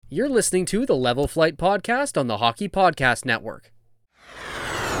You're listening to the Level Flight Podcast on the Hockey Podcast Network.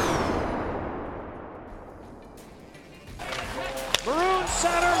 Maroon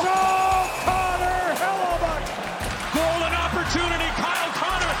center, goal! Connor Hellebuck! Golden opportunity, Kyle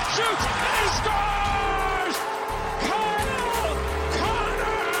Connor shoots and he scores! Kyle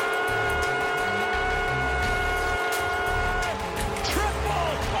Connor!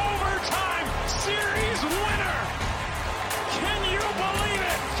 Triple overtime series winner! Can you believe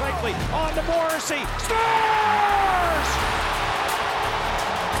it? Shankly on to Morrissey, scores!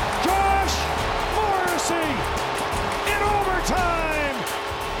 Josh Morrissey! In overtime,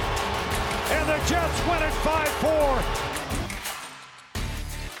 and the Jets win it 5-4.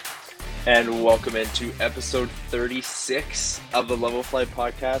 And welcome into episode 36 of the Level Flight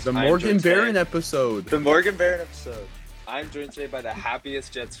Podcast. The Morgan Barron episode. The Morgan Barron episode. I'm joined today by the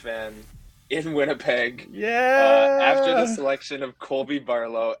happiest Jets fan in Winnipeg. Yeah. After the selection of Colby,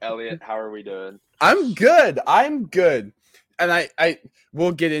 Barlow, Elliot, how are we doing? I'm good. And I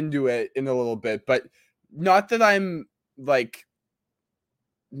will get into it in a little bit, but not that I'm like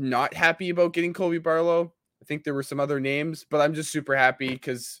not happy about getting Colby Barlow. I think there were some other names, but I'm just super happy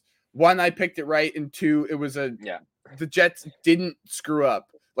because one, I picked it right, and two, it was the Jets didn't screw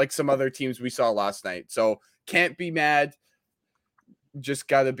up like some other teams we saw last night. So can't be mad. Just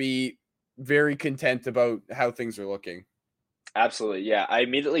got to be very content about how things are looking. Absolutely. Yeah. I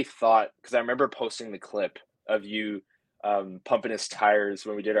immediately thought, because I remember posting the clip of you pumping his tires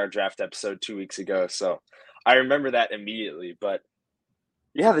when we did our draft episode 2 weeks ago. So I remember that immediately. But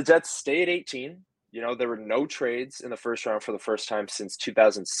yeah, the Jets stay at 18. You know, there were no trades in the first round for the first time since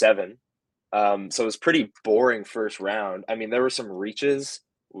 2007. So it was pretty boring first round. I mean, there were some reaches,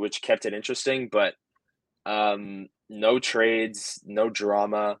 which kept it interesting, but no trades, no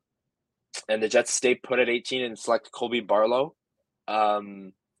drama. And the Jets stay put at 18 and select Colby Barlow,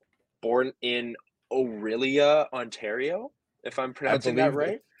 born in Orillia, Ontario, if I'm pronouncing that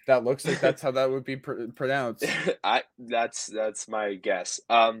right. That looks like that's how that would be pronounced. That's my guess.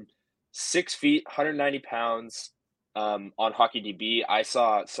 6 feet, 190 pounds. On HockeyDB, I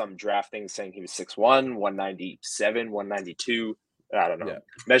saw some draft things saying he was 6'1", 197, 192. I don't know. Yeah.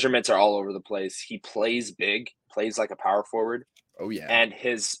 Measurements are all over the place. He plays big, plays like a power forward. Oh, yeah. And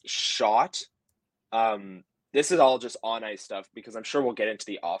his shot, this is all just on-ice stuff because I'm sure we'll get into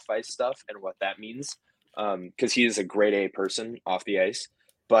the off-ice stuff and what that means because he is a grade A person off the ice.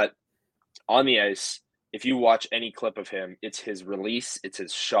 But on the ice, if you watch any clip of him, it's his release, it's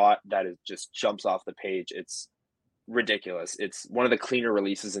his shot that is just jumps off the page. It's ridiculous. It's one of the cleaner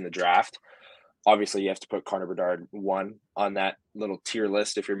releases in the draft. Obviously, you have to put Connor Bedard 1 on that little tier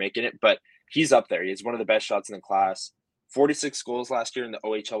list if you're making it, but he's up there. He's one of the best shots in the class. 46 goals last year in the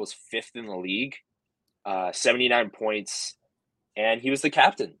OHL, was 5th in the league, 79 points, and he was the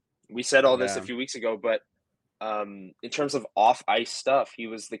captain. We said all this a few weeks ago, but in terms of off-ice stuff, he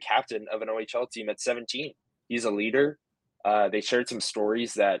was the captain of an OHL team at 17. He's a leader. They shared some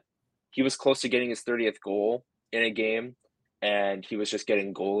stories that he was close to getting his 30th goal in a game, and he was just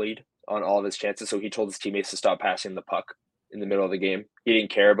getting goalied on all of his chances, so he told his teammates to stop passing the puck in the middle of the game. He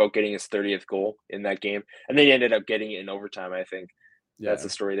didn't care about getting his 30th goal in that game. And they ended up getting it in overtime, I think. Yeah. That's the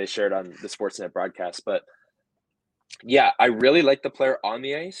story they shared on the Sportsnet broadcast. But yeah, I really like the player on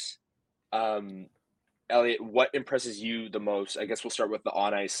the ice. Elliot, what impresses you the most? I guess we'll start with the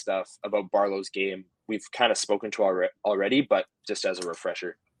on-ice stuff about Barlow's game. We've kind of spoken to already, but just as a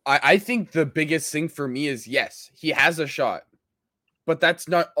refresher. I think the biggest thing for me is, yes, he has a shot, but that's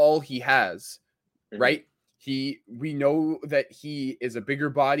not all he has, right? We know that he is a bigger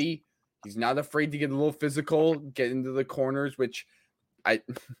body. He's not afraid to get a little physical, get into the corners, which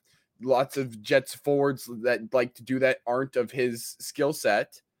lots of Jets forwards that like to do that aren't of his skill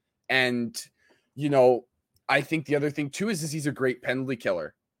set. And, you know, I think the other thing too is he's a great penalty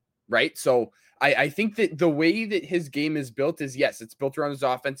killer, right? So I think that the way that his game is built is, yes, it's built around his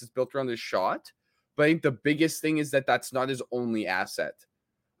offense, it's built around his shot. But I think the biggest thing is that that's not his only asset.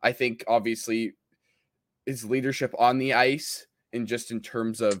 I think obviously his leadership on the ice and just in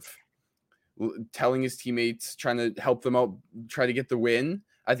terms of telling his teammates, trying to help them out, try to get the win,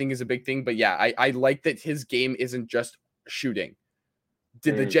 I think is a big thing. But yeah, I like that his game isn't just shooting.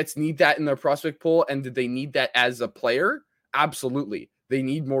 Did the Jets need that in their prospect pool? And did they need that as a player? Absolutely. They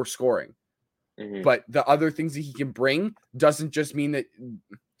need more scoring. But the other things that he can bring doesn't just mean that,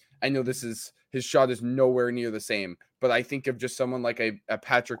 I know his shot is nowhere near the same, but I think of just someone like a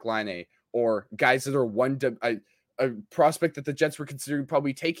Patrick Laine or guys that are a prospect that the Jets were considering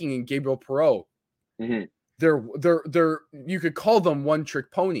probably taking in Gabriel Perreault. They're you could call them one trick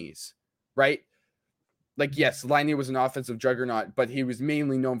ponies, right? like, yes, Laine was an offensive juggernaut, but he was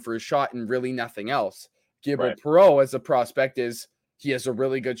mainly known for his shot and really nothing else. Gabriel Perreault as a prospect he has a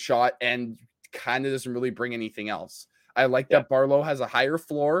really good shot and kind of doesn't really bring anything else. I like that Barlow has a higher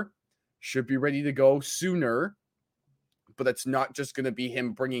floor, should be ready to go sooner, but it's not just going to be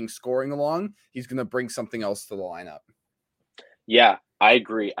him bringing scoring along. He's going to bring something else to the lineup. Yeah, I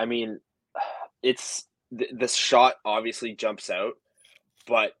agree. I mean, it's the shot obviously jumps out,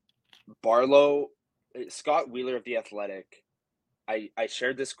 but Barlow, Scott Wheeler of The Athletic, I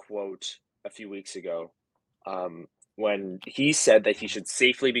shared this quote a few weeks ago when he said that he should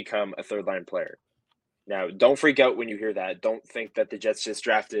safely become a third-line player. Now, don't freak out when you hear that. Don't think that the Jets just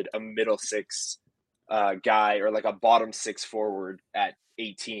drafted a middle six guy or like a bottom six forward at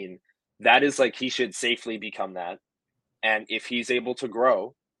 18. That is like he should safely become that. And if he's able to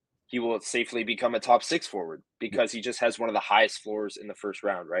grow, he will safely become a top six forward because he just has one of the highest floors in the first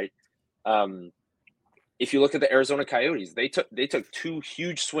round, right? If you look at the Arizona Coyotes, they took two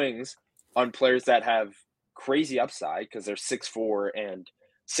huge swings on players that have crazy upside because they're 6'4" and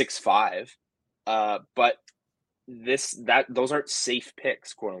 6'5". But those aren't safe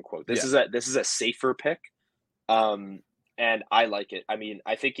picks, quote unquote. This is a safer pick. And I like it. I mean,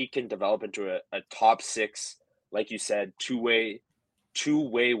 I think he can develop into a top six, like you said, two-way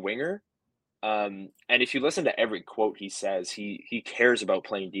winger. And if you listen to every quote he says, he cares about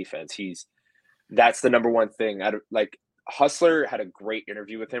playing defense. That's the number one thing. Hustler had a great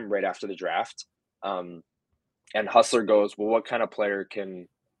interview with him right after the draft. And Hustler goes, well, what kind of player can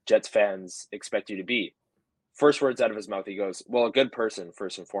Jets fans expect you to be? First words out of his mouth, he goes, well, a good person,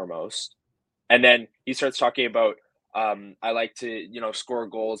 first and foremost. And then he starts talking about, I like to, score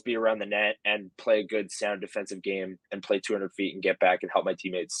goals, be around the net, and play a good, sound defensive game, and play 200 feet and get back and help my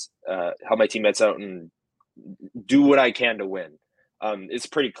teammates out and do what I can to win. It's a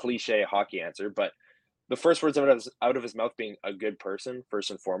pretty cliche hockey answer, but the first words out of his mouth being a good person,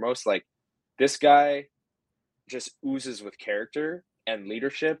 first and foremost, like this guy just oozes with character and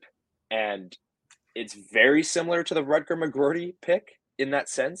leadership, and it's very similar to the Rutger McGroarty pick in that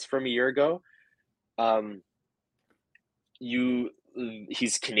sense from a year ago.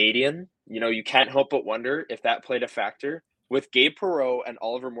 He's Canadian. You can't help but wonder if that played a factor with Gabe Perreault and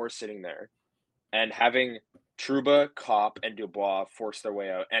Oliver Moore sitting there, and having Trouba, Kopp, and Dubois force their way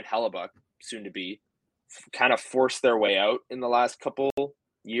out, and Hellebuck, soon to be, kind of force their way out in the last couple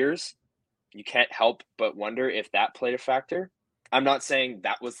years. You can't help but wonder if that played a factor. I'm not saying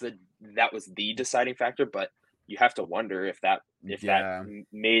that was the deciding factor, but you have to wonder if that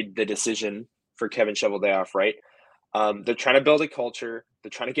made the decision for Kevin Cheveldayoff, right? They're trying to build a culture. They're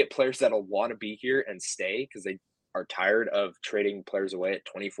trying to get players that'll want to be here and stay because they are tired of trading players away at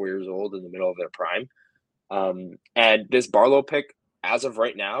 24 years old in the middle of their prime. And this Barlow pick, as of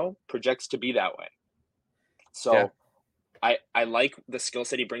right now, projects to be that way. So I like the skill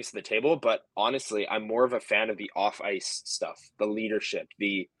set he brings to the table, but honestly, I'm more of a fan of the off-ice stuff, the leadership,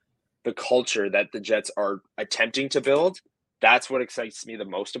 the culture that the Jets are attempting to build. That's what excites me the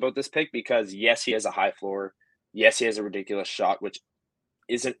most about this pick because, yes, he has a high floor. Yes, he has a ridiculous shot, which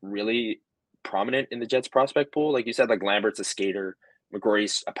isn't really prominent in the Jets prospect pool. Like you said, like Lambert's a skater.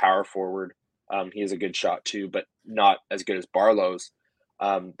 McGrory's a power forward. He has a good shot too, but not as good as Barlow's.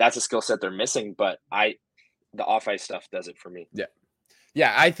 That's a skill set they're missing, but the off-ice stuff does it for me.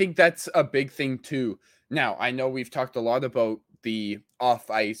 Yeah, I think that's a big thing too. Now, I know we've talked a lot about the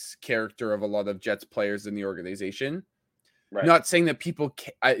off-ice character of a lot of Jets players in the organization. Right. Not saying that people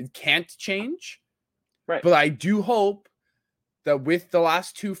can't change, right? But I do hope that with the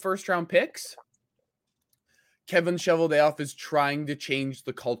last two first-round picks, Kevin Cheveldayoff is trying to change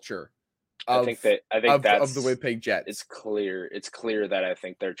the culture of the Winnipeg Jets. It's clear that I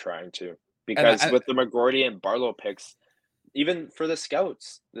think they're trying to. Because with the McGroarty and Barlow picks, even for the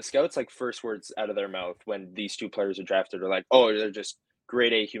scouts like first words out of their mouth when these two players are drafted are like, oh, they're just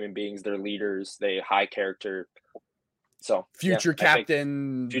grade A human beings. They're leaders. They high character. So future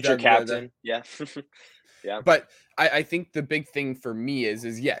captain. Yeah. Yeah. But I think the big thing for me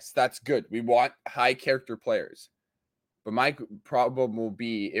is yes, that's good. We want high character players. But my problem will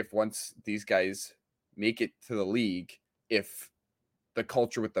be if once these guys make it to the league, if the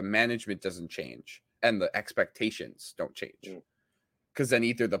culture with the management doesn't change and the expectations don't change. Because then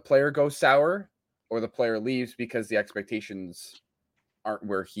either the player goes sour or the player leaves because the expectations aren't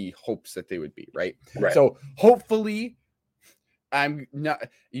where he hopes that they would be, right? So hopefully I'm not,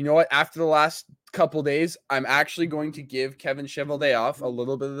 after the last couple days, I'm actually going to give Kevin Cheveldayoff a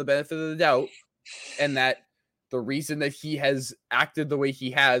little bit of the benefit of the doubt, and that the reason that he has acted the way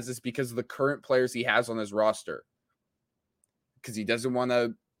he has is because of the current players he has on his roster. Because he doesn't want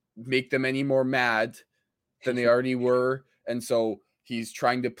to make them any more mad than they already were. And so he's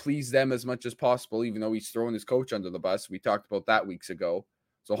trying to please them as much as possible, even though he's throwing his coach under the bus. We talked about that weeks ago.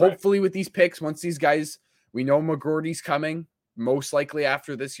 So hopefully with these picks, once these guys, we know McGroarty's coming, most likely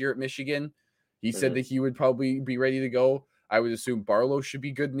after this year at Michigan. He said that he would probably be ready to go. I would assume Barlow should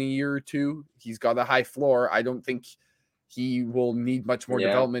be good in a year or two. He's got a high floor. I don't think he will need much more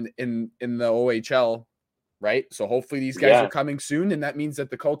development in the OHL, right? So hopefully these guys are coming soon, and that means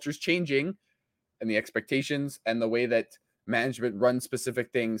that the culture's changing and the expectations and the way that management runs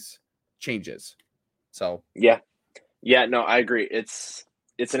specific things changes. So yeah, no, I agree. It's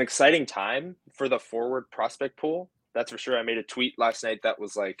an exciting time for the forward prospect pool. That's for sure. I made a tweet last night that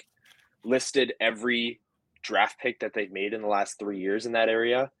was like listed every draft pick that they've made in the last 3 years in that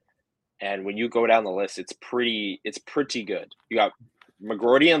area. And when you go down the list, it's pretty good. You got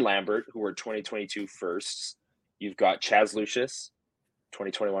McGroarty and Lambert, who were 2022 firsts. You've got Chaz Lucius,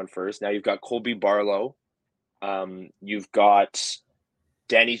 2021 first. Now you've got Colby Barlow. You've got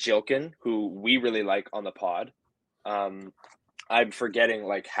Danny Jilkin, who we really like on the pod. I'm forgetting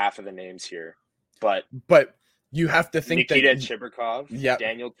like half of the names here, but you have to think Nikita Chibrikov, yeah,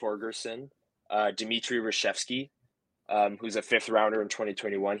 Daniel Torgerson, Dmitry Reshevsky, who's a 5th rounder in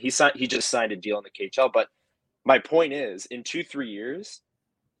 2021. He just signed a deal in the KHL. But my point is, in 2-3 years,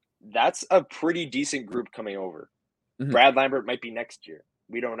 that's a pretty decent group coming over. Brad Lambert might be next year.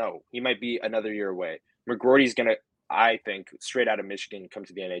 We don't know. He might be another year away. McGroarty's going to, I think, straight out of Michigan, come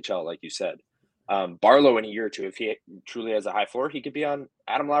to the NHL, like you said. Barlow in a year or two, if he truly has a high floor, he could be on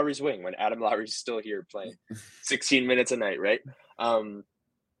Adam Lowry's wing when Adam Lowry's still here playing 16 minutes a night, right?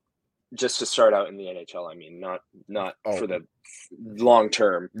 Just to start out in the NHL, I mean, not for the long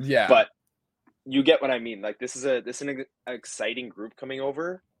term. Yeah. But you get what I mean. Like this is an exciting group coming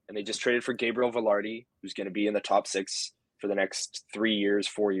over, and they just traded for Gabriel Velarde, who's going to be in the top 6 for the next 3 years,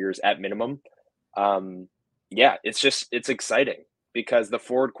 4 years at minimum. It's exciting because the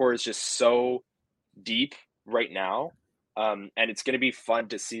forward core is just so deep right now, and it's going to be fun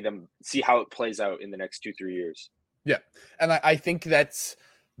to see how it plays out in the next 2-3 years. Yeah, and I think that's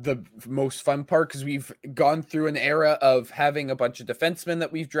the most fun part because we've gone through an era of having a bunch of defensemen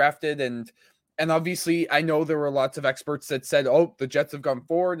that we've drafted, and obviously I know there were lots of experts that said, oh, the Jets have gone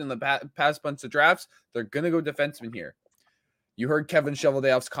forward in the past bunch of drafts, they're going to go defenseman here. You heard Kevin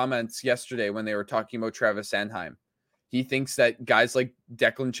Cheveldayoff's comments yesterday when they were talking about Travis Sanheim. He thinks that guys like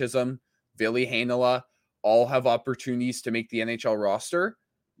Declan Chisholm, Ville Heinola all have opportunities to make the NHL roster,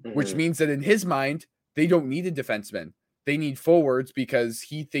 which means that in his mind, they don't need a defenseman. They need forwards because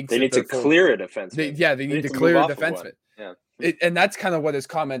he thinks they need to clear a defenseman. They need to clear a defenseman. Yeah. And that's kind of what his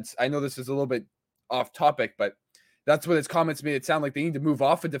comments, I know this is a little bit off topic, but that's what his comments made it sound like. They need to move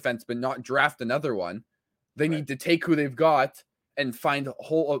off a defenseman, not draft another one. They need to take who they've got and find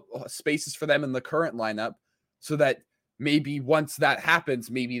whole spaces for them in the current lineup so that maybe once that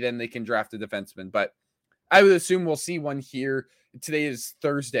happens, maybe then they can draft a defenseman. But I would assume we'll see one here. Today is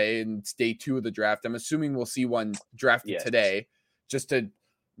Thursday and it's day 2 of the draft. I'm assuming we'll see one drafted today just to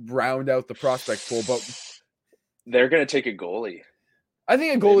round out the prospect pool. But they're going to take a goalie. I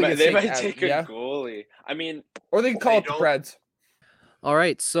think a goalie. They might take a goalie. I mean, or they can call it the Preds. All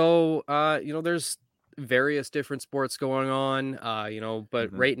right. So, there's various different sports going on,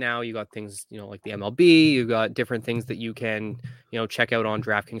 but right now you got things, like the MLB, you got different things that you can, check out on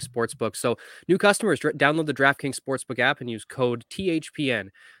DraftKings Sportsbook. So new customers, download the DraftKings Sportsbook app and use code THPN.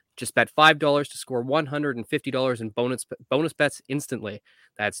 Just bet $5 to score $150 in bonus bets instantly.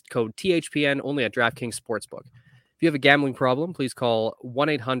 That's code THPN only at DraftKings Sportsbook. If you have a gambling problem, please call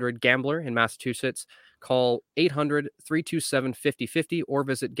 1-800-GAMBLER in Massachusetts. Call 800-327-5050 or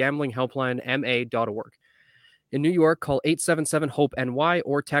visit gamblinghelplinema.org. In New York, call 877-HOPE-NY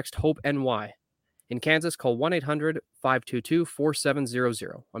or text HOPE-NY. In Kansas, call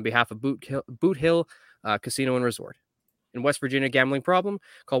 1-800-522-4700 on behalf of Boot Hill Casino and Resort. In West Virginia, gambling problem,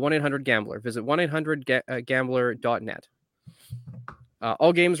 call 1-800-GAMBLER. Visit 1-800-GAMBLER.net.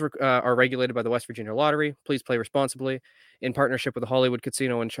 All games are regulated by the West Virginia Lottery. Please play responsibly. In partnership with the Hollywood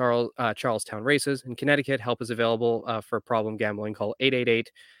Casino and Charlestown Races. In Connecticut, help is available for problem gambling. Call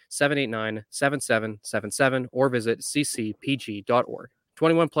 888-789-7777 or visit ccpg.org.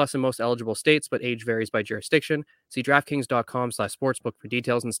 21 plus in most eligible states, but age varies by jurisdiction. See DraftKings.com/sportsbook for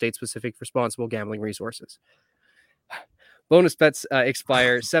details and state-specific responsible gambling resources. Bonus bets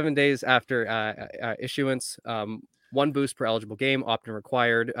expire 7 days after issuance. 1 boost per eligible game, opt-in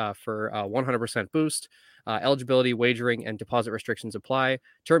required for 100% boost. Eligibility, wagering, and deposit restrictions apply.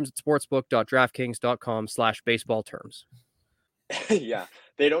 Terms at sportsbook.draftkings.com/baseball terms. Yeah,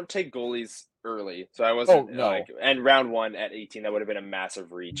 they don't take goalies early, so I wasn't and round 1 at 18, that would have been a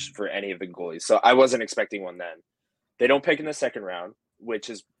massive reach for any of the goalies. So I wasn't expecting one then. They don't pick in the second round, which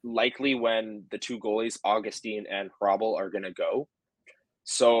is likely when the 2 goalies, Augustine and Hrabel, are going to go.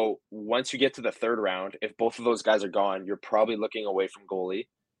 So once you get to the third round, if both of those guys are gone, you're probably looking away from goalie,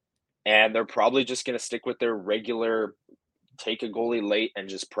 and they're probably just going to stick with their regular take a goalie late and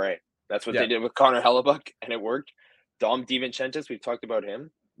just pray. That's what they did with Connor Hellebuck, and it worked. Dom DiVincentis, we've talked about him.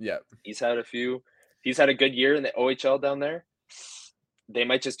 Yeah. He's had a good year in the OHL down there. They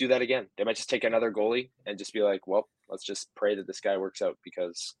might just do that again. They might just take another goalie and just be like, well, let's just pray that this guy works out,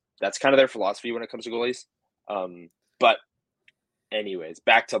 because that's kind of their philosophy when it comes to goalies. But anyways,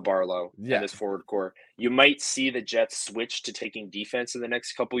 back to Barlow and his forward core. You might see the Jets switch to taking defense in the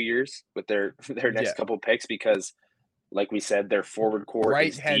next couple years with their next couple picks, because, like we said, their forward core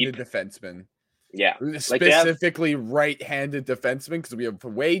right-handed is deep. Defenseman. Yeah, specifically right-handed defenseman, because we have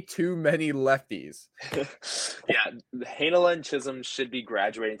way too many lefties. Yeah, Heinola and Chisholm should be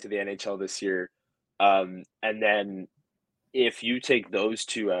graduating to the NHL this year, and then if you take those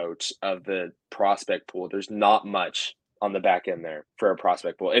 2 out of the prospect pool, there's not much on the back end there for a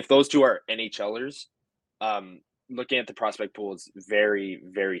prospect pool. If those 2 are NHLers, looking at the prospect pool is very,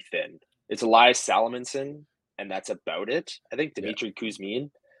 very thin. It's Elias Salomonsson, and that's about it. I think Dmitry Kuzmin.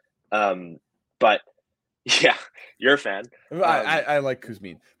 But yeah, you're a fan. I like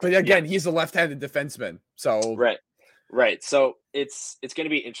Kuzmin, but again, he's a left-handed defenseman. So right. So it's going to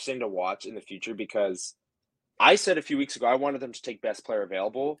be interesting to watch in the future, because I said a few weeks ago I wanted them to take best player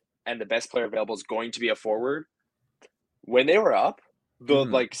available, and the best player available is going to be a forward. When they were up,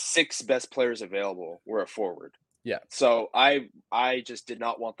 the 6 best players available were a forward. Yeah. So I just did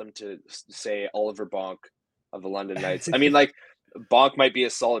not want them to say Oliver Bonk of the London Knights. I mean, like, Bonk might be a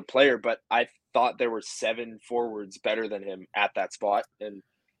solid player, but I thought there were 7 forwards better than him at that spot, and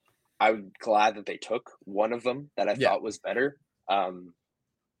I'm glad that they took one of them that I thought was better. I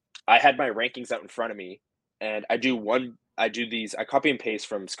had my rankings out in front of me, and I copy and paste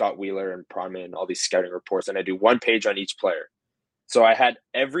from Scott Wheeler and Pronman and all these scouting reports, and I do 1 page on each player. So I had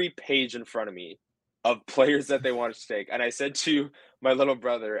every page in front of me of players that they wanted to take, and I said to my little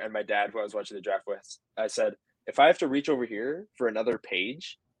brother and my dad, who I was watching the draft with, I said, if I have to reach over here for another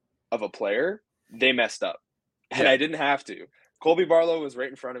page of a player, they messed up. And I didn't have to. Colby Barlow was right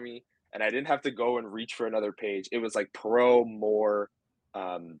in front of me, and I didn't have to go and reach for another page. It was like Perreault, Moore,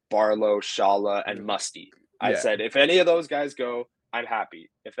 Barlow, Shala, and Musty. I said, if any of those guys go, I'm happy.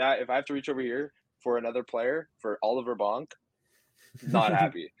 If I have to reach over here for another player, for Oliver Bonk, not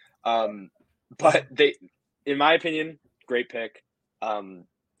happy. But they, in my opinion, great pick.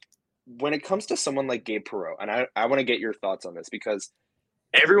 When it comes to someone like Gabe Perreault, and I want to get your thoughts on this, because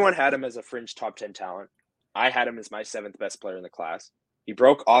everyone had him as a fringe top 10 talent. I had him as my 7th best player in the class. He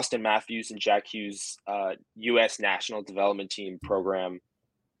broke Austin Matthews and Jack Hughes' U.S. National Development Team program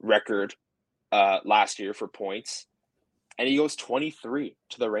record last year for points, and he goes 23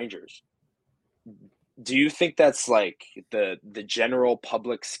 to the Rangers. Do you think that's like the general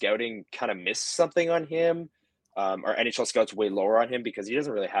public scouting kind of missed something on him? Or NHL scouts way lower on him because he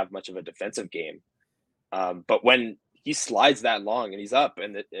doesn't really have much of a defensive game. But when he slides that long and he's up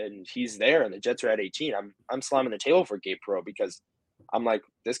and he's there and the Jets are at 18, I'm slamming the table for Gabe Perreault, because I'm like,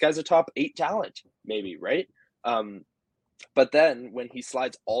 this guy's a top 8 talent, maybe, right? But then when he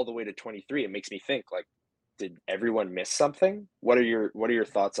slides all the way to 23, it makes me think, like, did everyone miss something? What are your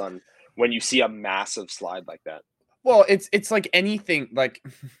thoughts on when you see a massive slide like that? Well, it's like anything. Like,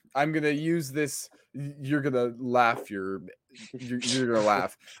 I'm gonna use this. You're gonna laugh. You're gonna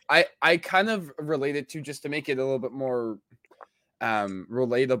laugh. I kind of relate it to, just to make it a little bit more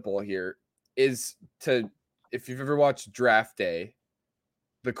relatable here, is to, if you've ever watched Draft Day,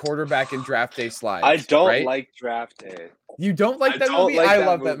 the quarterback in Draft Day slides. I don't like Draft Day. You don't like that movie? I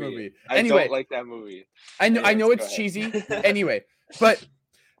love that movie. Anyway, I don't like that movie. I know it's cheesy. Anyway, but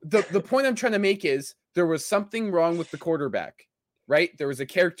the point I'm trying to make is there was something wrong with the quarterback, right? There was a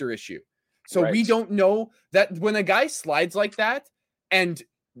character issue. So we don't know that when a guy slides like that, and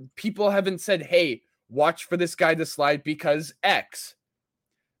people haven't said, hey, watch for this guy to slide because X.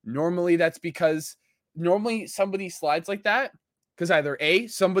 Normally that's because somebody slides like that because either A,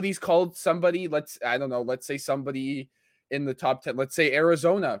 somebody's called somebody, let's say somebody in the top 10, let's say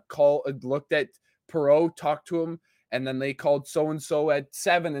Arizona looked at Perreault, talked to him, and then they called so-and-so at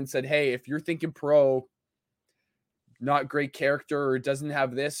 7 and said, hey, if you're thinking Perreault, not great character, or doesn't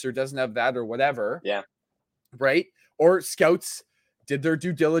have this or doesn't have that or whatever. Yeah. Right? Or scouts did their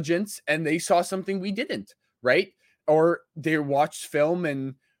due diligence and they saw something we didn't, right? Or they watched film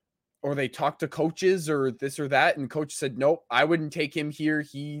and or they talked to coaches or this or that, and coach said, nope, I wouldn't take him here.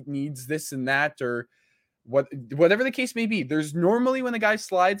 He needs this and that, or whatever the case may be. There's normally when a guy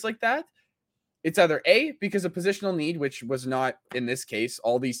slides like that, it's either A, because of positional need, which was not in this case.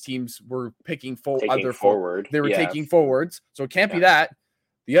 All these teams were picking forward. They were taking forwards. So it can't be that.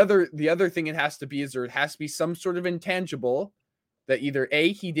 The other thing it has to be is there has to be some sort of intangible that either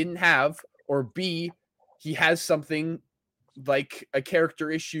A, he didn't have, or B, he has something like a character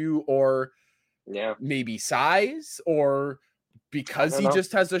issue, or maybe size, or because he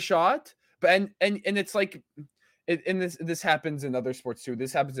just has a shot. But and it's like, and this happens in other sports too.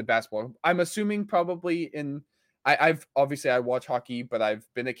 This happens in basketball. I'm assuming probably I've obviously I watch hockey, but I've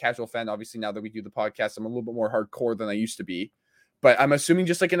been a casual fan. Obviously, now that we do the podcast, I'm a little bit more hardcore than I used to be. But I'm assuming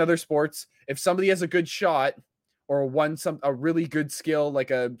just like in other sports, if somebody has a good shot or a really good skill, like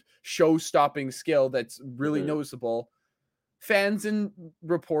a show-stopping skill that's really noticeable, fans and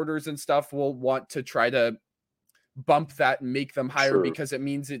reporters and stuff will want to try to bump that and make them higher because it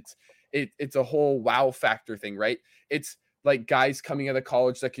means it's a whole wow factor thing, right? It's like guys coming out of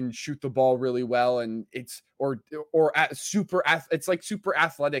college that can shoot the ball really well, and it's it's like super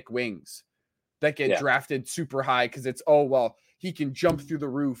athletic wings that get drafted super high because it's he can jump through the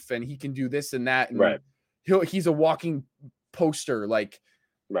roof and he can do this and that, and he's a walking poster. Like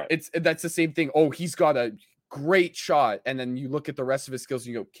that's the same thing. Oh, he's got a great shot, and then you look at the rest of his skills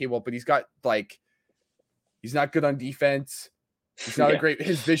and you go, okay, well, but he's not good on defense. He's not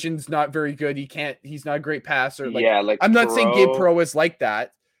his vision's not very good. He's not a great passer. Like I'm not saying Gabe Perreault is like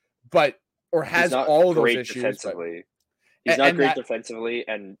that, but has all those issues defensively. He's not great defensively,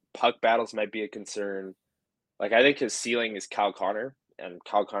 and puck battles might be a concern. Like, I think his ceiling is Kyle Connor, and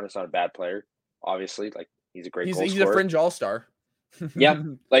Kyle Connor's not a bad player, obviously. Like, he's a great goal scorer. He's a fringe all-star. Yeah,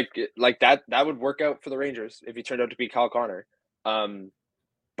 like that would work out for the Rangers if he turned out to be Kyle Connor.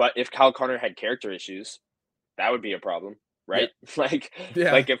 But if Kyle Connor had character issues, that would be a problem, right?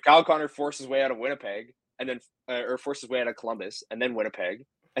 Yeah. Like if Kyle Connor forced his way out of Winnipeg and then or forced his way out of Columbus and then Winnipeg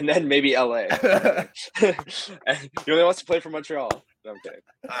and then maybe LA. And he only wants to play for Montreal. No, I'm kidding.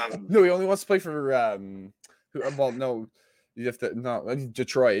 No, he only wants to play for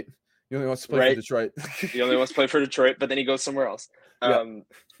Detroit. He only wants to play for Detroit. He only wants to play for Detroit, but then he goes somewhere else.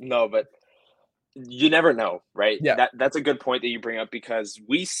 No, but you never know, right? Yeah. That's a good point that you bring up, because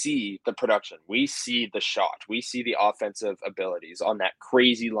we see the production, we see the shot, we see the offensive abilities on that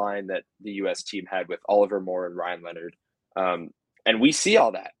crazy line that the U.S. team had with Oliver Moore and Ryan Leonard. And we see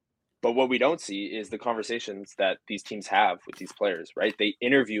all that. But what we don't see is the conversations that these teams have with these players, right? They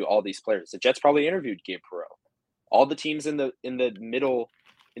interview all these players. The Jets probably interviewed Gabe Perreault. All the teams in the middle,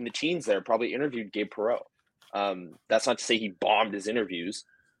 in the teens there, probably interviewed Gabe Perreault. That's not to say he bombed his interviews,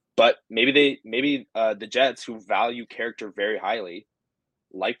 but maybe the Jets, who value character very highly,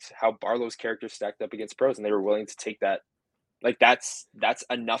 liked how Barlow's character stacked up against pros, and they were willing to take that. Like that's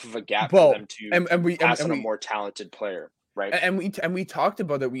enough of a gap for them to pass on a more talented player. Right. And we talked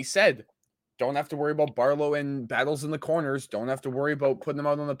about it. We said, don't have to worry about Barlow and battles in the corners. Don't have to worry about putting him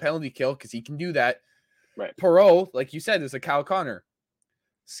out on the penalty kill because he can do that. Right. Perreault, like you said, is a Kyle Connor.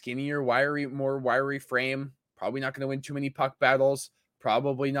 Skinnier, more wiry frame. Probably not going to win too many puck battles.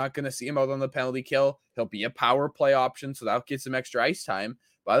 Probably not going to see him out on the penalty kill. He'll be a power play option, so that gets him extra ice time.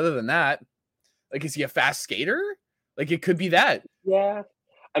 But other than that, like, is he a fast skater? Like, it could be that. Yeah.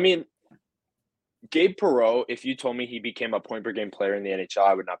 I mean, Gabe Perreault, if you told me he became a point per game player in the NHL,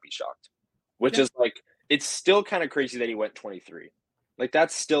 I would not be shocked. Which is like, it's still kind of crazy that he went 23. Like,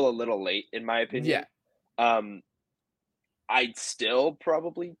 that's still a little late, in my opinion. Yeah. I'd still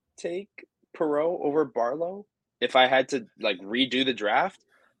probably take Perreault over Barlow if I had to like redo the draft.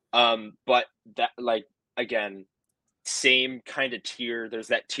 But that, like, again, same kind of tier. There's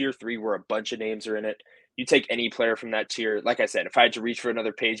that tier 3 where a bunch of names are in it. You take any player from that tier. Like I said, if I had to reach for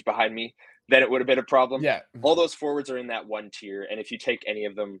another page behind me, then it would have been a problem. Yeah. All those forwards are in that one tier. And if you take any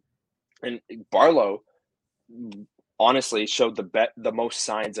of them, and Barlow honestly showed the most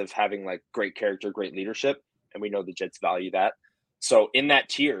signs of having like great character, great leadership. And we know the Jets value that. So in that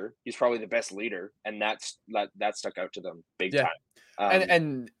tier, he's probably the best leader. And that stuck out to them big time.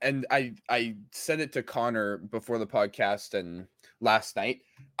 And I said it to Connor before the podcast and last night.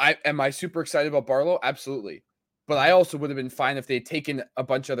 Am I super excited about Barlow? Absolutely. But I also would have been fine if they had taken a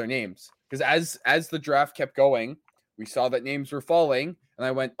bunch of other names. Because as the draft kept going, we saw that names were falling. And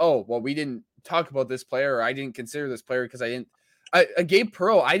I went, oh, well, we didn't talk about this player, or I didn't consider this player because Gabe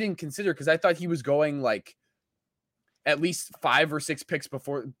Perreault, I didn't consider because I thought he was going like at least 5 or 6 picks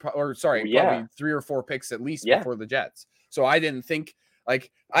before, or sorry, probably 3 or 4 picks at least before the Jets. So I didn't think,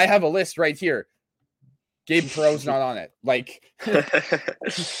 like, I have a list right here. Gabe Perreault's not on it. Like,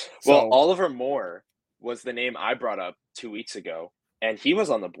 well, Oliver Moore was the name I brought up 2 weeks ago, and he was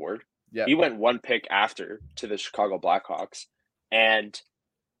on the board. Yeah, he went one pick after to the Chicago Blackhawks, and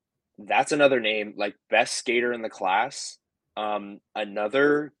that's another name, like best skater in the class.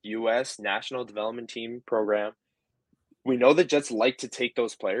 Another U.S. National Development Team program. We know the Jets like to take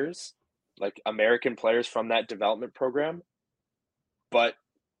those players, like American players from that development program, but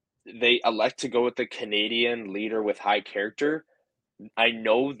they elect to go with the Canadian leader with high character. I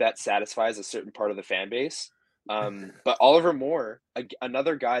know that satisfies a certain part of the fan base. But Oliver Moore,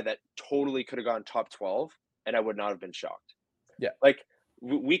 another guy that totally could have gone top 12, and I would not have been shocked. Yeah. Like,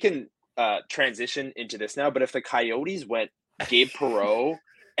 we can transition into this now, but if the Coyotes went Gabe Perreault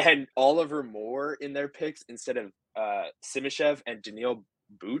and Oliver Moore in their picks instead of Simishev and Daniil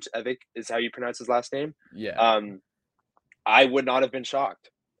Boot, I think is how you pronounce his last name. Yeah. I would not have been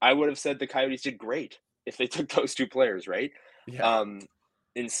shocked. I would have said the Coyotes did great if they took those two players, right? Yeah.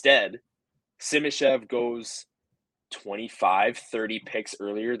 Instead, Simishev goes 25, 30 picks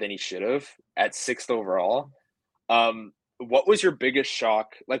earlier than he should have at 6th overall. What was your biggest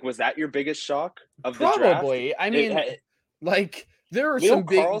shock? Like, was that your biggest shock of the draft? Probably. I mean, like, there are Leo some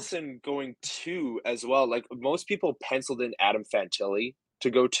big... Carlson going 2 as well. Like, most people penciled in Adam Fantilli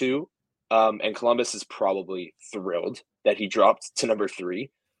to go 2. And Columbus is probably thrilled that he dropped to number 3.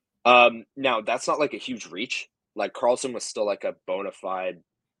 Now, that's not like a huge reach. Like, Carlson was still like a bona fide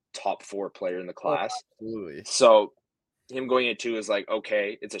top 4 player in the class. Oh, absolutely. So him going at 2 is like,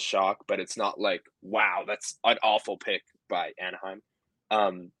 okay, it's a shock, but it's not like, wow, that's an awful pick by Anaheim.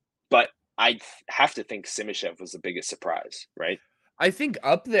 But I have to think Simishev was the biggest surprise, right? I think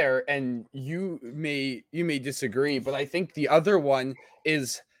up there, and you may disagree, but I think the other one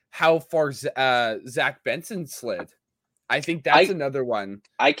is how far Zach Benson slid. I think that's another one.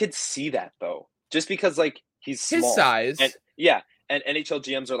 I could see that though, just because like he's small. His size, and NHL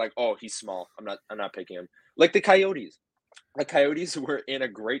GMs are like, oh, he's small. I'm not picking him. Like the Coyotes. The Coyotes were in a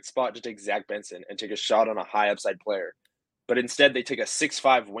great spot to take Zach Benson and take a shot on a high upside player, but instead they take a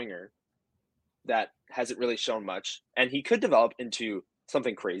 6'5" winger that hasn't really shown much, and he could develop into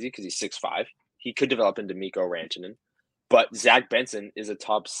something crazy because he's 6'5". He could develop into Mikko Rantanen, but Zach Benson is a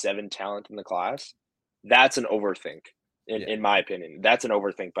top 7 talent in the class. That's an overthink, in my opinion. That's an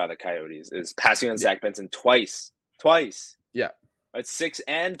overthink by the Coyotes, is passing on Zach Benson twice. Yeah, at 6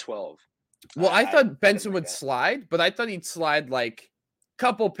 and 12. Well, I thought Benson would slide, but I thought he'd slide like a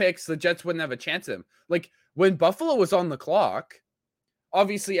couple picks. The Jets wouldn't have a chance of him. Like when Buffalo was on the clock,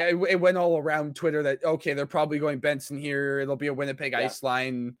 obviously it went all around Twitter that, okay, they're probably going Benson here. It'll be a Winnipeg ice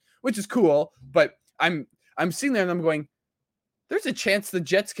line, which is cool. But I'm sitting there and I'm going, there's a chance the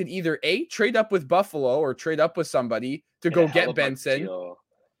Jets could either A, trade up with Buffalo or trade up with somebody to go get Benson.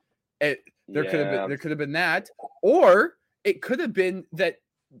 There could have been that, or it could have been that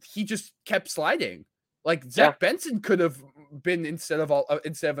he just kept sliding. Like Zach Benson could have been instead of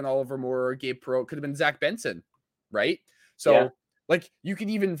an Oliver Moore or Gabe Perreault, could have been Zach Benson, right? So like you could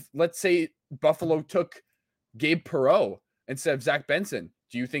even, let's say Buffalo took Gabe Perreault instead of Zach Benson.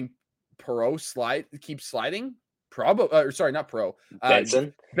 Do you think Perreault keeps sliding? Probably. Sorry, not Perreault.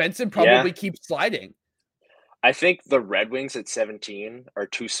 Benson probably keeps sliding. I think the Red Wings at 17 are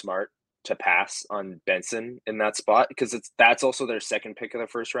too smart to pass on Benson in that spot because that's also their second pick of the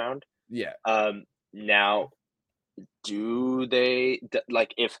first round. Yeah. Now, do they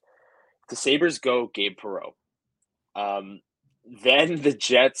like if the Sabres go Gabe Perreault, then the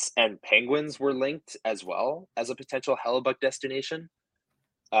Jets and Penguins were linked as well as a potential Hellebuck destination.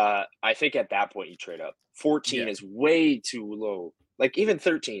 I think at that point you trade up. 14 is way too low. Like even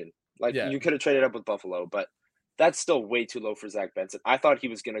 13, like you could have traded up with Buffalo, but that's still way too low for Zach Benson. I thought he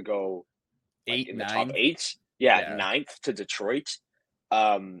was going to go like, in the top 8. Yeah, 9th to Detroit.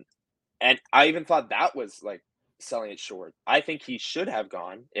 And I even thought that was like selling it short. I think he should have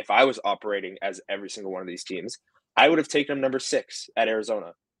gone, if I was operating as every single one of these teams, I would have taken him number 6 at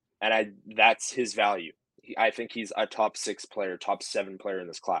Arizona. And that's his value. I think he's a top 6 player, top 7 player in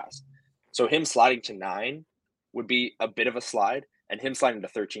this class. So him sliding to 9 would be a bit of a slide, and him sliding to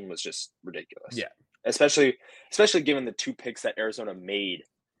 13 was just ridiculous. Yeah. Especially given the 2 picks that Arizona made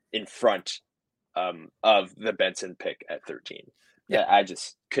in front of the Benson pick at 13. Yeah, I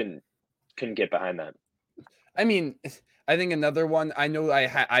just couldn't get behind that. I mean, I think another one, I know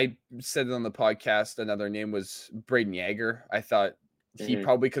I said it on the podcast, another name was Braden Yager. I thought he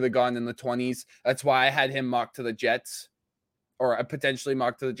probably could have gone in the 20s. That's why I had him mocked to the Jets, or potentially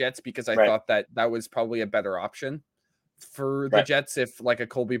mocked to the Jets, because I thought that was probably a better option for the Jets if like a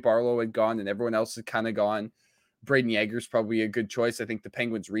Colby Barlow had gone and everyone else had kind of gone. Braden Yeager's probably a good choice. I think the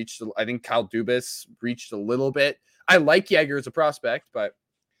Penguins I think Kyle Dubas reached a little bit. I like Yeager as a prospect, but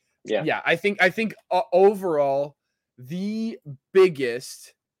yeah, I think overall the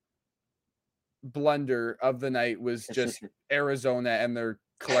biggest blunder of the night was just Arizona and their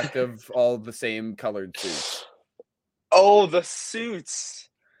collective all the same colored suits. Oh, the suits.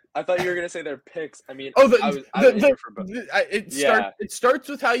 I thought you were gonna say their picks. I mean, it starts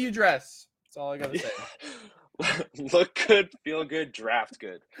with how you dress. That's all I gotta say. Look good, feel good, draft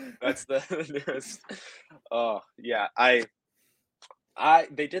good. That's the newest. Oh yeah,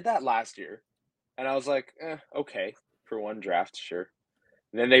 they did that last year, and I was like, okay, for one draft, sure.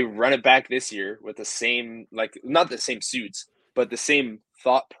 And then they run it back this year with the same, like, not the same suits, but the same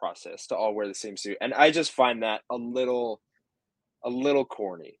thought process to all wear the same suit, and I just find that a little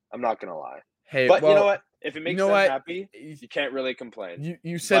corny. I'm not gonna lie. Hey, but well, you know what? If it makes them happy, you can't really complain.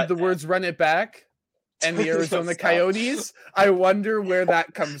 You said the words "run it back" and the Arizona Coyotes. I wonder where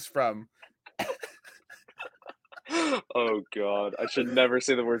that comes from. Oh God, I should never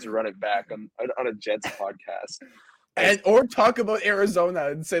say the words "run it back" on a Jets podcast, or talk about Arizona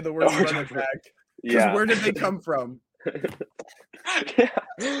and say the words "run it back." Because where did they come from?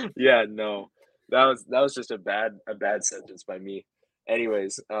 Yeah, no, that was just a bad sentence by me.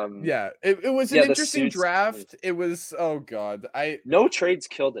 Anyways, it was an interesting draft. It was, oh God, no trades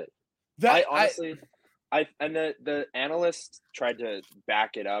killed it. And the analysts tried to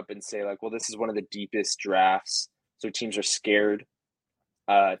back it up and say, like, well, this is one of the deepest drafts, so teams are scared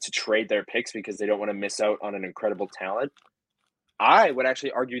to trade their picks because they don't want to miss out on an incredible talent. I would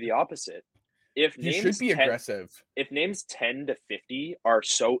actually argue the opposite. If you should be aggressive. If names 10 to 50 are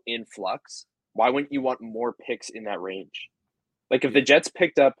so in flux, why wouldn't you want more picks in that range? Like if the Jets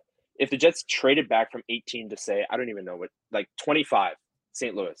traded back from 18 to say, I don't even know what, like 25,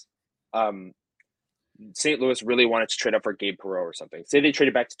 St. Louis. St. Louis really wanted to trade up for Gabe Perreault or something. Say they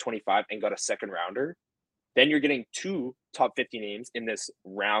traded back to 25 and got a second rounder. Then you're getting 2 top 50 names in this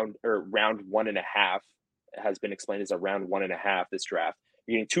round 1.5. It has been explained as a round 1.5, this draft.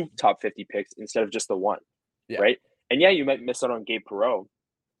 You're getting 2 top 50 picks instead of just the 1, right? And you might miss out on Gabe Perreault,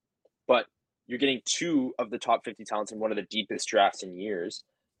 but you're getting 2 of the top 50 talents in one of the deepest drafts in years.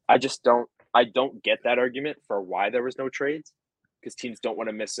 I don't get that argument for why there was no trades, because teams don't want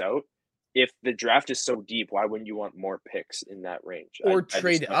to miss out. If the draft is so deep, why wouldn't you want more picks in that range? Or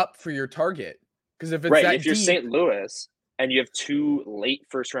trade up for your target? Because if it's if you're St. Louis and you have 2 late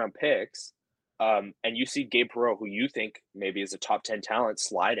first-round picks, and you see Gabe Perreault, who you think maybe is a top 10 talent,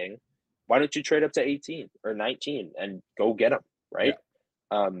 sliding, why don't you trade up to 18 or 19 and go get him, right?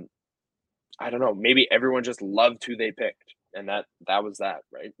 Yeah. I don't know. Maybe everyone just loved who they picked, and that was that,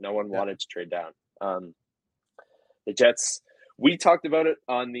 right? No one wanted to trade down. The Jets, we talked about it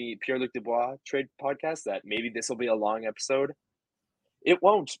on the Pierre-Luc Dubois trade podcast that maybe this will be a long episode. It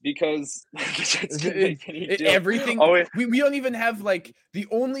won't, because the Jets can make any deal. Everything. We don't even have, like, the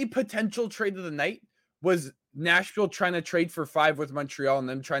only potential trade of the night was Nashville trying to trade for 5 with Montreal and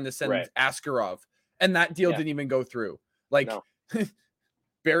them trying to send Askarov, and that deal didn't even go through. Like, no.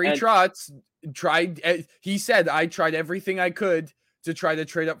 Barry Trotz tried. He said, "I tried everything I could to try to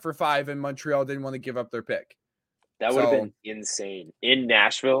trade up for 5, and Montreal didn't want to give up their pick." That would have been insane in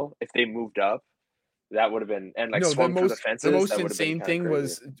Nashville if they moved up. That would have been, and like swung for the fences. The most insane thing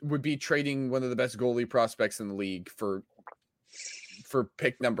would be trading one of the best goalie prospects in the league for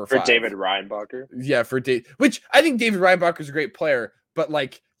pick number 5 for David Reinbacher. Yeah, which I think David Reinbacher is a great player, but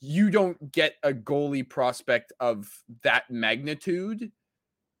like you don't get a goalie prospect of that magnitude.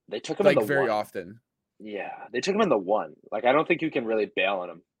 They took him like very often. Yeah, they took him in the 1. Like, I don't think you can really bail on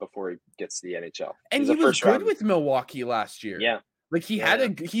him before he gets to the NHL. And he was good with Milwaukee last year. Yeah. Like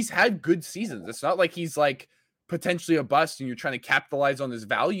he's had good seasons. It's not like he's like potentially a bust and you're trying to capitalize on his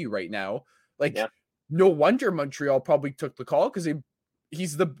value right now. Like no wonder Montreal probably took the call, because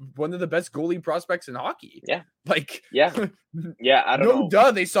he's one of the best goalie prospects in hockey. Yeah. Like I don't know.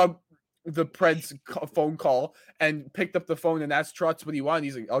 Duh, they saw the Preds phone call and picked up the phone and asked Trotz what he wanted.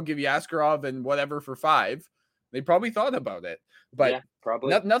 He's like, "I'll give you Askarov and whatever for 5." They probably thought about it, but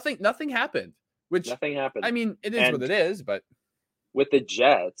probably nothing happened. Nothing happened. I mean, it is what it is, but. With the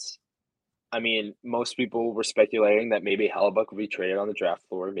Jets, I mean, most people were speculating that maybe Hellebuck would be traded on the draft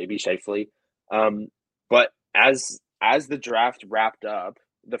floor, maybe Scheifele. But as the draft wrapped up,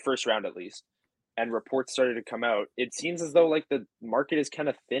 the first round at least, and reports started to come out, it seems as though like the market is kind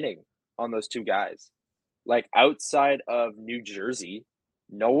of thinning on those 2 guys. Like outside of New Jersey,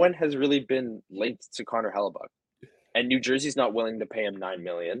 no one has really been linked to Connor Hellebuck, and New Jersey's not willing to pay him $9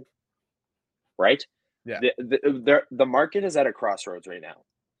 million, right? Yeah. The market is at a crossroads right now.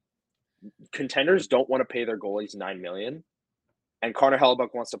 contenders don't want to pay their goalies $9 million, and Connor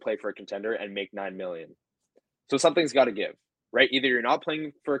Hellebuck wants to play for a contender and make $9 million. So something's got to give, right? Either you're not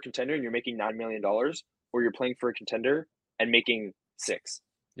playing for a contender and you're making $9 million, or you're playing for a contender and making 6,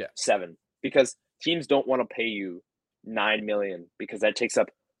 7, because teams don't want to pay you $9 million because that takes up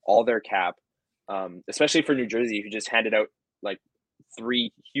all their cap, especially for New Jersey, who just handed out like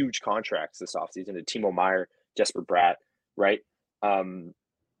 3 huge contracts this offseason to Timo Meier, Jesper Bratt, right?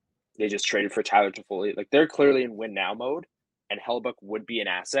 They just traded for Tyler Toffoli. Like, they're clearly in win now mode, and Hellebuck would be an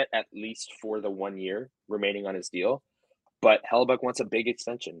asset at least for the 1 year remaining on his deal. But Hellebuck wants a big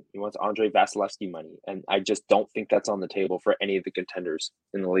extension. He wants Andrei Vasilevsky money, and I just don't think that's on the table for any of the contenders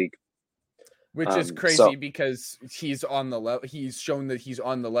in the league. Which is crazy because he's on the level. He's shown that he's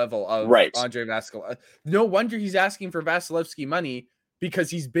on the level of Andrei Vasilevsky. No wonder he's asking for Vasilevsky money,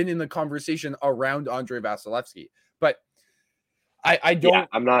 because he's been in the conversation around Andrei Vasilevsky. But I don't. Yeah,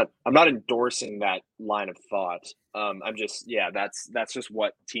 I'm not endorsing that line of thought. I'm just that's just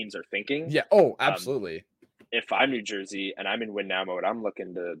what teams are thinking. Yeah. Oh, absolutely. If I'm New Jersey and I'm in win now mode, I'm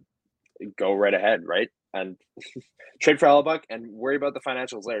looking to go right ahead, right? And trade for Hellebuck and worry about the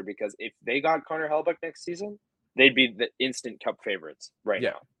financials later, because if they got Connor Hellebuck next season, they'd be the instant cup favorites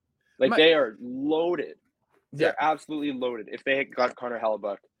now. Like, they are loaded. They're absolutely loaded if they got Connor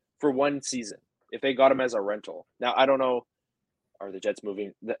Hellebuck for 1 season. If they got him as a rental. Now, I don't know, are the Jets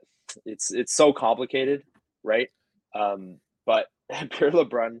moving? It's so complicated, right? But Pierre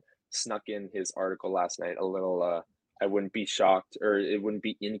LeBrun snuck in his article last night a little. I wouldn't be shocked, or it wouldn't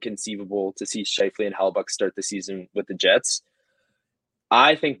be inconceivable to see Scheifele and Hellebuck start the season with the Jets.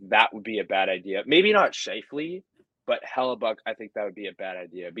 I think that would be a bad idea. Maybe not Scheifele, but Hellebuck, I think that would be a bad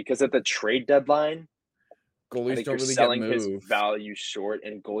idea, because at the trade deadline, goalies don't really selling get moved. His value short,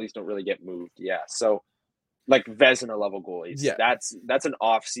 and goalies don't really get moved. Yeah, so like Vezina level goalies, that's an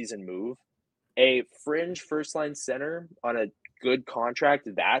off-season move. A fringe first-line center on a good contract,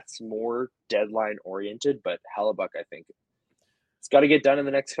 that's more deadline oriented, but Hellebuck, I think it's got to get done in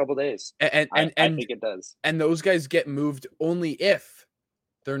the next couple of days. And I think it does. And those guys get moved only if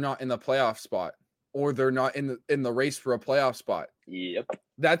they're not in the playoff spot, or they're not in the race for a playoff spot. Yep.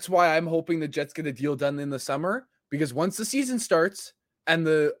 That's why I'm hoping the Jets get a deal done in the summer, because once the season starts and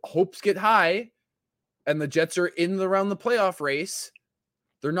the hopes get high and the Jets are around the playoff race,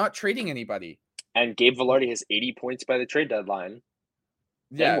 they're not trading anybody. And Gabe Velarde has 80 points by the trade deadline.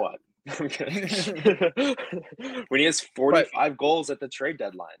 Yeah. Then what? When he has 45 goals at the trade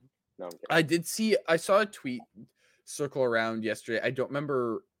deadline. No, I saw a tweet circle around yesterday. I don't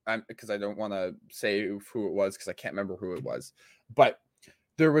remember, because I don't want to say who it was, because I can't remember who it was. But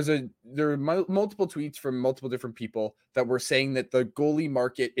there were multiple tweets from multiple different people that were saying that the goalie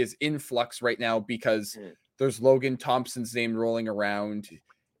market is in flux right now, because there's Logan Thompson's name rolling around.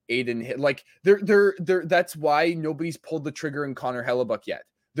 Aiden, like they're that's why nobody's pulled the trigger in Connor Hellebuck yet.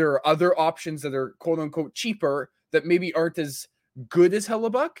 There are other options that are quote unquote cheaper that maybe aren't as good as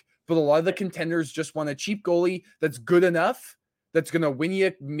Hellebuck, but a lot of the contenders just want a cheap goalie that's good enough, that's gonna win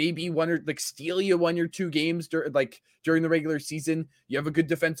you maybe steal you 1 or 2 games during the regular season. You have a good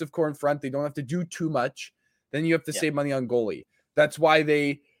defensive core in front. They don't have to do too much. Then you have to save money on goalie. That's why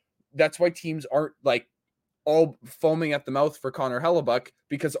teams aren't like all foaming at the mouth for Connor Hellebuck,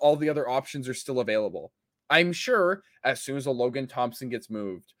 because all the other options are still available. I'm sure as soon as a Logan Thompson gets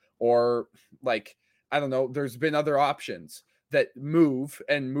moved, or I don't know, there's been other options that move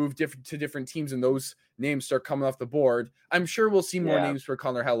to different teams, and those names start coming off the board. I'm sure we'll see more names for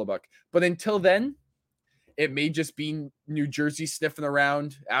Connor Hellebuck. But until then, it may just be New Jersey sniffing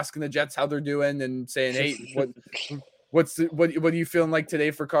around, asking the Jets how they're doing, and saying, "Hey, what are you feeling like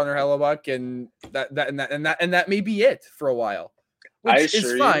today for Connor Hellebuck?" And that may be it for a while, which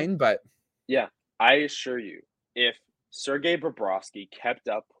is fine. But I assure you, if Sergei Bobrovsky kept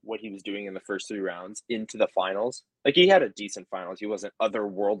up what he was doing in the first 3 rounds into the finals, like, he had a decent finals, he wasn't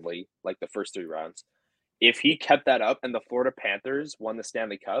otherworldly like the first 3 rounds. If he kept that up and the Florida Panthers won the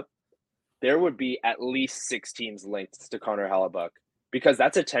Stanley Cup, there would be at least 6 teams linked to Connor Hellebuck, because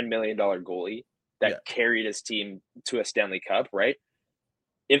that's a $10 million goalie that carried his team to a Stanley Cup, right?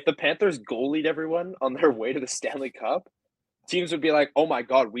 If the Panthers goalied everyone on their way to the Stanley Cup, teams would be like, oh my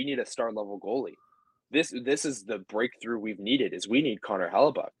God, we need a star level goalie. This is the breakthrough we've needed, is we need Connor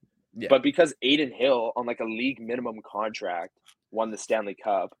Hellebuck. Yeah. But because Aiden Hill on like a league minimum contract won the Stanley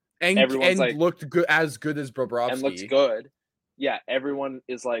Cup, and everyone's like, looked good as Bobrovsky, and looks good. Yeah, everyone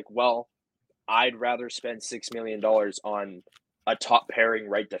is like, well, I'd rather spend $6 million on a top pairing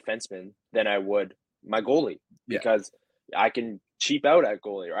right defenseman than I would my goalie, because I can cheap out at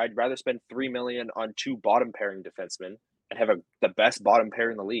goalie, or I'd rather spend $3 million on 2 bottom pairing defensemen and have the best bottom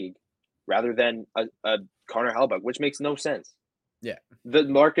pair in the league rather than a Connor Hellebuyck, which makes no sense. Yeah. The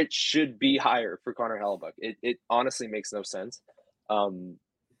market should be higher for Connor Hellebuyck. It honestly makes no sense. And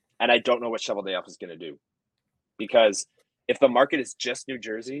I don't know what Shovel Day Off is going to do. Because if the market is just New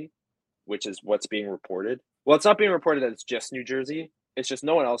Jersey, which is what's being reported, well, it's not being reported that it's just New Jersey. It's just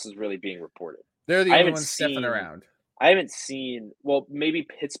no one else is really being reported. They're the only ones sniffing around. I haven't seen, well, maybe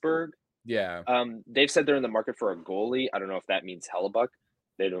Pittsburgh. Yeah. They've said they're in the market for a goalie. I don't know if that means Hellebuyck.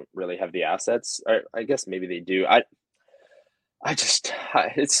 They don't really have the assets. I guess maybe they do. It's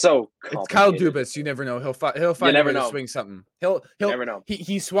so complicated. It's Kyle Dubas. You never know. He'll find a way to swing something. He'll never know.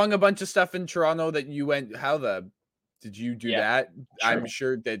 He swung a bunch of stuff in Toronto that you went, did you do that? Sure. I'm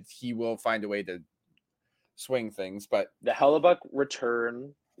sure that he will find a way to swing things, but the Hellebuyck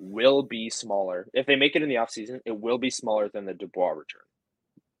return will be smaller. If they make it in the offseason, it will be smaller than the Dubois return.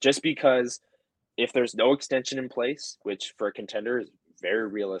 Just because if there's no extension in place, which for a contender is very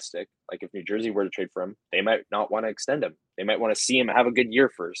realistic, like if New Jersey were to trade for him, they might not want to extend him. They might want to see him have a good year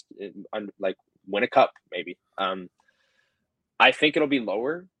first, like win a cup maybe. I think it'll be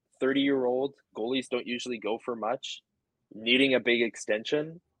lower. 30-year-old goalies don't usually go for much. Needing a big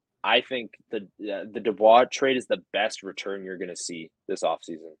extension, I think the Dubois trade is the best return you're going to see this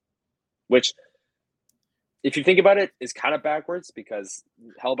offseason, which, if you think about it, is kind of backwards because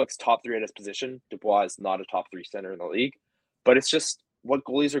Hellebuyck's top 3 at his position. Dubois is not a top 3 center in the league, but it's just what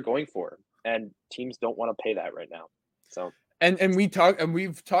goalies are going for, and teams don't want to pay that right now. So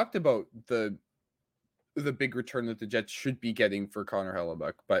we've talked about the big return that the Jets should be getting for Connor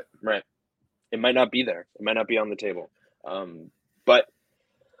Hellebuyck, but right, it might not be there. It might not be on the table. But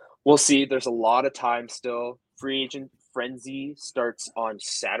we'll see. There's a lot of time still. Free agent frenzy starts on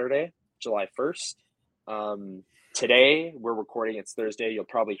Saturday, July 1st. Today, we're recording. It's Thursday. You'll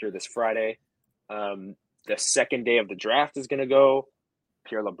probably hear this Friday. The second day of the draft is going to go.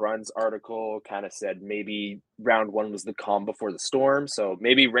 Pierre LeBrun's article kind of said maybe round 1 was the calm before the storm. So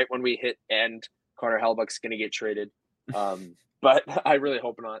maybe right when we hit end, Connor Hellebuyck's going to get traded. But I really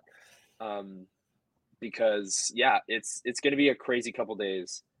hope not. Because it's going to be a crazy couple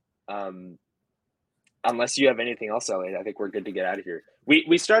days. Unless you have anything else, Elliot, I think we're good to get out of here.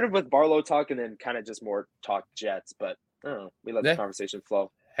 We started with Barlow talk and then kind of just more talk Jets, but I don't know. We let the conversation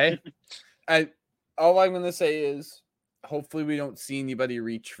flow. Hey, all I'm going to say is hopefully we don't see anybody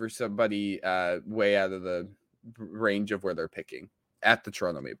reach for somebody way out of the range of where they're picking at the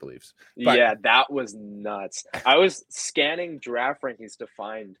Toronto Maple Leafs. But, yeah, that was nuts. I was scanning draft rankings to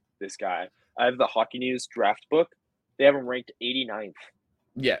find this guy. I have the Hockey News draft book. They have him ranked 89th.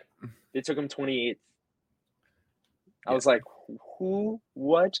 Yeah. They took him 28th. I was like, who?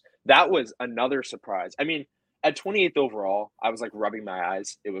 What? That was another surprise. I mean, at 28th overall, I was like rubbing my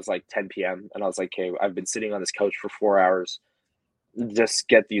eyes. It was like 10 p.m. And I was like, okay, I've been sitting on this couch for 4 hours. Just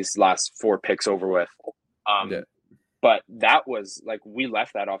get these last 4 picks over with. But that was like, we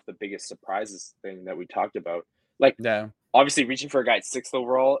left that off the biggest surprises thing that we talked about. Like, obviously reaching for a guy at 6th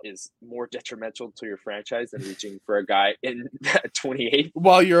overall is more detrimental to your franchise than reaching for a guy in 28th.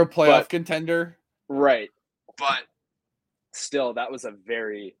 While you're a playoff contender. Right. But still, that was a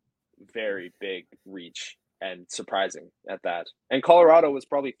very, very big reach and surprising at that. And Colorado was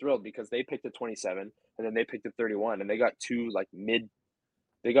probably thrilled because they picked at 27 and then they picked at 31 and they got two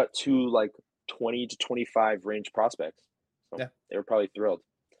 20 to 25 range prospects. So they were probably thrilled.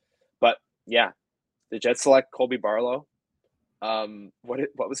 But yeah, the Jets select Colby Barlow. What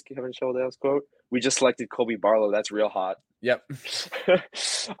was Kevin Sholdale's quote? We just selected Colby Barlow. That's real hot. Yep.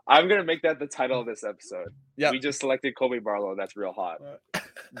 I'm going to make that the title of this episode. Yep. We just selected Colby Barlow. That's real hot.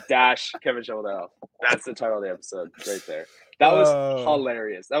 Dash Kevin Sholdale. That's the title of the episode right there. That was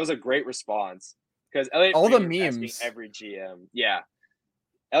hilarious. That was a great response. Because Elliot all Freeman the was memes. asking every GM. Yeah.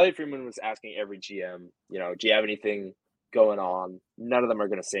 Elliot Freeman was asking every GM, do you have anything going on? None of them are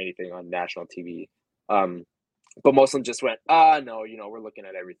going to say anything on national TV. But most of them just went, no, we're looking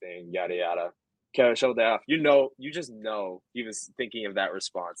at everything, yada, yada. Kevin Sholdale, you just know he was thinking of that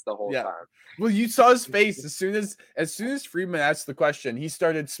response the whole time. Well, you saw his face as soon as Freeman asked the question, he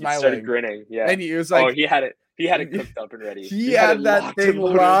started smiling. He started grinning, yeah. And he was like, he had it cooked up and ready. He had that thing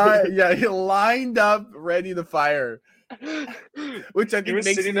he lined up, ready to fire. Which I think he was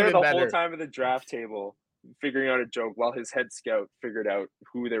makes sitting it there even the better. whole time at the draft table, figuring out a joke while his head scout figured out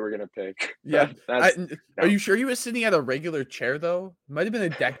who they were going to pick. Yeah. Are you sure he was sitting at a regular chair, though? Might have been a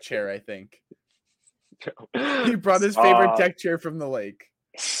deck chair, I think. He brought his favorite deck chair from the lake.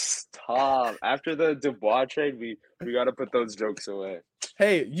 Stop. After the Dubois trade, we got to put those jokes away.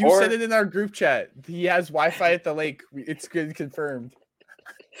 Hey, you said it in our group chat. He has Wi-Fi at the lake. It's good, confirmed.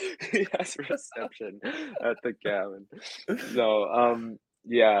 He has reception at the cabin. No,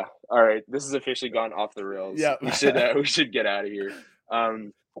 Yeah. All right. This has officially gone off the rails. Yeah. We should get out of here.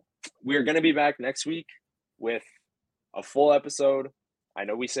 We're gonna be back next week with a full episode. I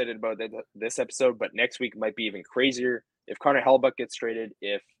know we said it about this episode, but next week might be even crazier. If Connor Hellbuck gets traded,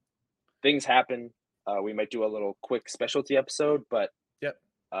 if things happen, we might do a little quick specialty episode. But Yep.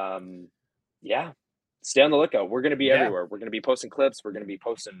 Yeah, stay on the lookout. We're going to be everywhere. We're going to be posting clips. We're going to be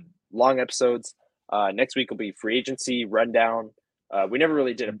posting long episodes. Next week will be free agency rundown. We never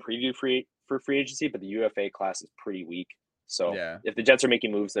really did a preview for free agency, but the UFA class is pretty weak. So if the Jets are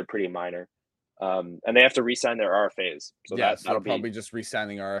making moves, they're pretty minor. And they have to re-sign their RFAs. So that'll probably just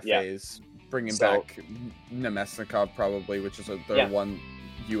re-signing RFAs, bringing back Nemesnikov probably, which is their one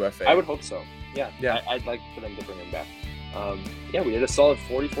UFA. I would hope so. Yeah. I'd like for them to bring him back. We did a solid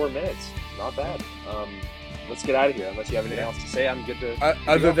 44 minutes. Not bad. Let's get out of here. Unless you have anything else to say, I'm good to.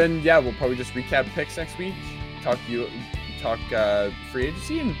 Other than we'll probably just recap picks next week. Talk free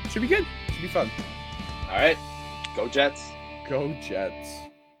agency, and should be good. Should be fun. All right, go Jets. Go Jets.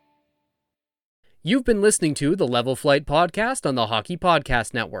 You've been listening to the Level Flight Podcast on the Hockey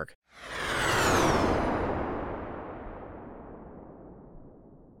Podcast Network.